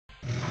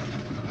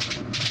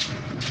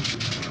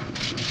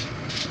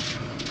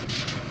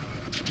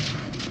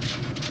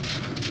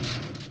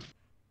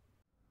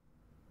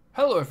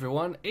Hello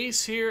everyone,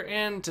 Ace here,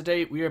 and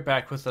today we are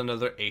back with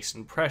another Ace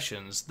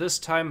Impressions, this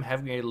time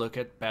having a look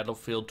at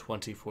Battlefield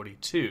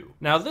 2042.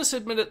 Now this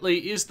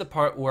admittedly is the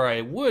part where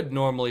I would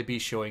normally be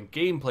showing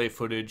gameplay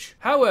footage.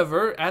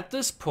 However, at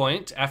this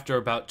point, after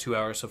about 2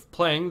 hours of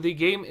playing, the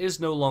game is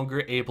no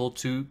longer able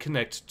to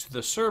connect to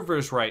the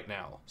servers right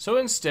now. So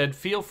instead,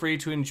 feel free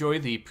to enjoy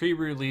the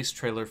pre-release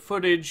trailer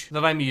footage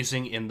that I'm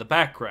using in the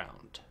background.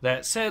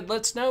 That said,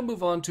 let's now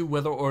move on to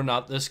whether or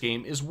not this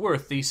game is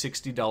worth the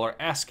 $60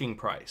 asking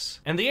price.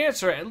 And the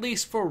answer, at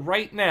least for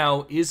right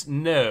now, is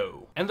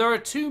no. And there are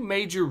two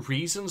major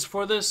reasons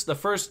for this, the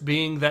first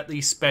being that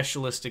the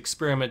specialist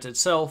experiment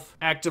itself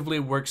actively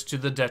works to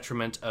the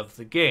detriment of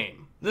the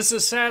game. This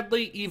is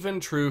sadly even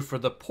true for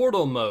the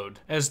Portal mode,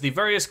 as the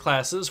various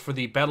classes for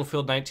the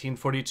Battlefield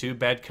 1942,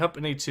 Bad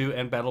Company 2,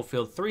 and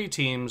Battlefield 3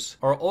 teams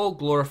are all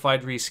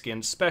glorified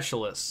reskinned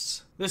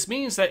specialists. This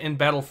means that in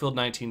Battlefield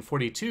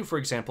 1942, for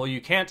example,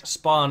 you can't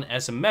spawn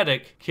as a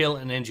medic, kill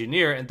an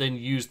engineer, and then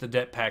use the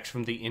det packs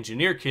from the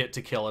engineer kit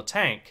to kill a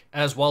tank.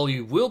 As while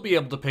you will be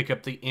able to pick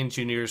up the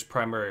engineer's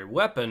primary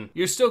weapon,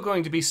 you're still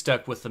going to be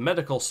stuck with the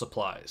medical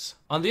supplies.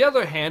 On the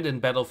other hand, in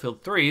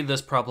Battlefield 3,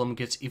 this problem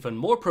gets even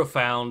more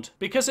profound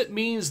because it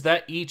means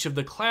that each of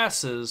the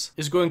classes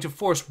is going to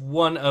force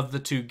one of the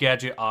two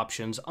gadget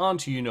options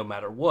onto you no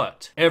matter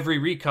what. Every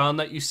recon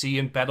that you see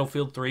in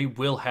Battlefield 3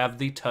 will have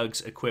the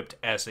tugs equipped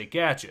as a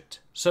gadget.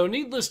 So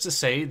needless to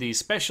say, the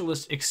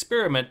specialist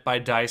experiment by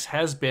DICE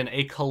has been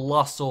a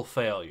colossal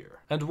failure.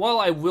 And while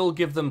I will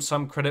give them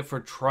some credit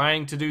for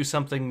trying to do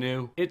something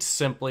new, it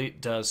simply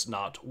does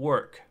not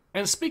work.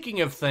 And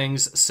speaking of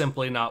things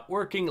simply not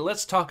working,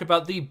 let's talk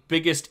about the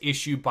biggest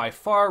issue by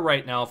far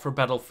right now for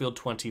Battlefield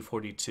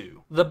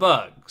 2042. The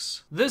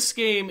bugs. This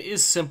game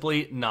is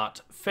simply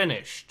not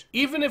finished.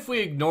 Even if we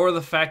ignore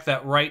the fact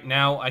that right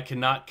now I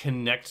cannot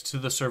connect to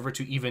the server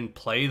to even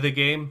play the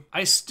game,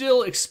 I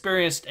still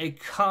experienced a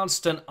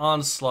constant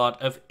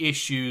onslaught of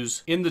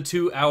issues in the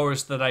 2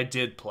 hours that I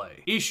did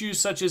play. Issues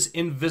such as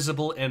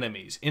invisible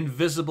enemies,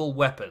 invisible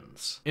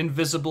weapons,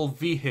 invisible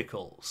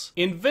vehicles,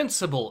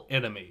 invincible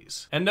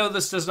enemies. And no,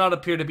 this does not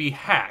appear to be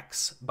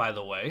hacks, by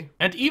the way.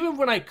 And even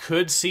when I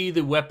could see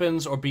the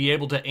weapons or be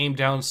able to aim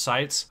down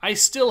sights, I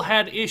still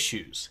had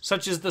issues,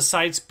 such as the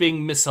sights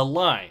being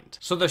misaligned,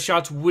 so the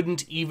shots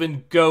wouldn't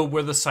even go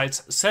where the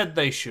sights said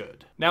they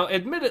should. Now,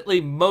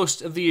 admittedly,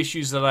 most of the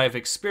issues that I've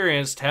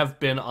experienced have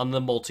been on the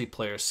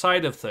multiplayer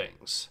side of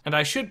things. And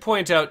I should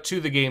point out, to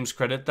the game's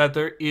credit, that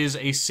there is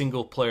a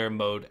single-player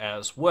mode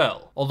as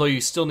well, although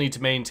you still need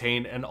to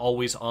maintain an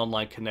always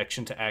online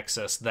connection to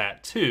access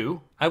that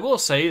too. I will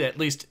say, at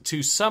least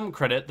to some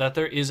credit, that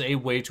there is a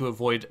way to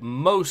avoid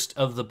most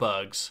of the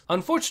bugs.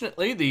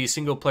 Unfortunately, the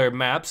single-player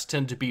maps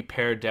tend to be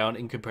pared down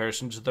in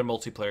comparison to their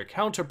multiplayer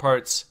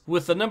counterparts,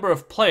 with the number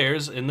of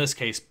players, in this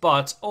case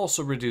bots,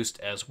 also reduced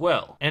as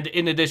well. And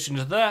in addition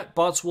to that,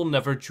 bots will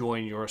never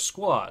join your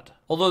squad.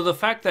 Although the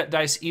fact that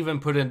DICE even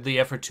put in the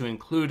effort to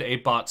include a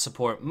bot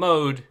support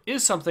mode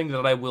is something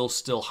that I will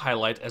still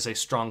highlight as a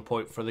strong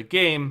point for the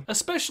game,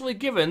 especially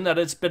given that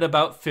it's been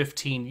about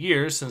 15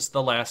 years since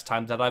the last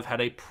time that I've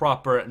had a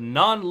proper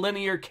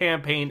non-linear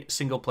campaign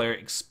single-player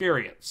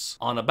experience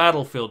on a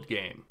Battlefield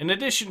game. In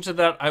addition to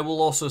that, I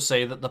will also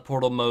say that the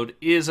Portal mode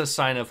is a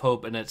sign of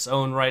hope in its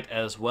own right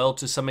as well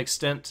to some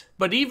extent.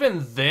 But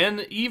even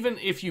then, even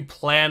if you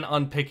plan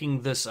on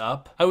picking this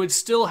up, I would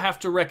still have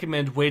to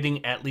recommend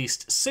waiting at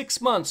least 6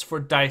 months for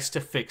DICE to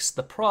fix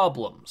the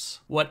problems.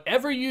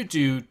 Whatever you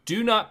do,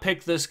 do not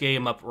pick this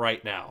game up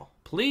right now.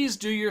 Please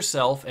do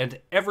yourself and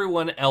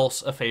everyone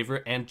else a favor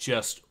and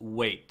just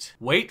wait.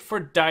 Wait for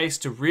DICE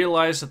to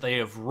realize that they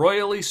have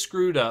royally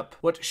screwed up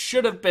what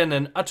should have been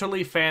an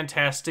utterly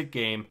fantastic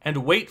game, and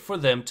wait for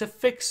them to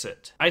fix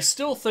it. I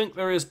still think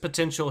there is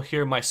potential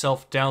here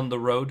myself down the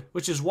road,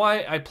 which is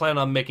why I plan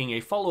on making a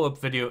follow-up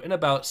video in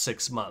about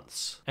 6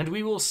 months. And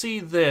we will see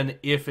then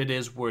if it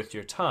is worth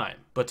your time.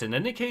 But in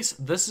any case,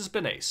 this has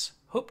been Ace.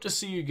 Hope to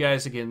see you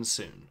guys again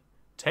soon.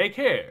 Take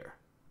care.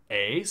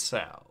 Ace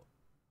out.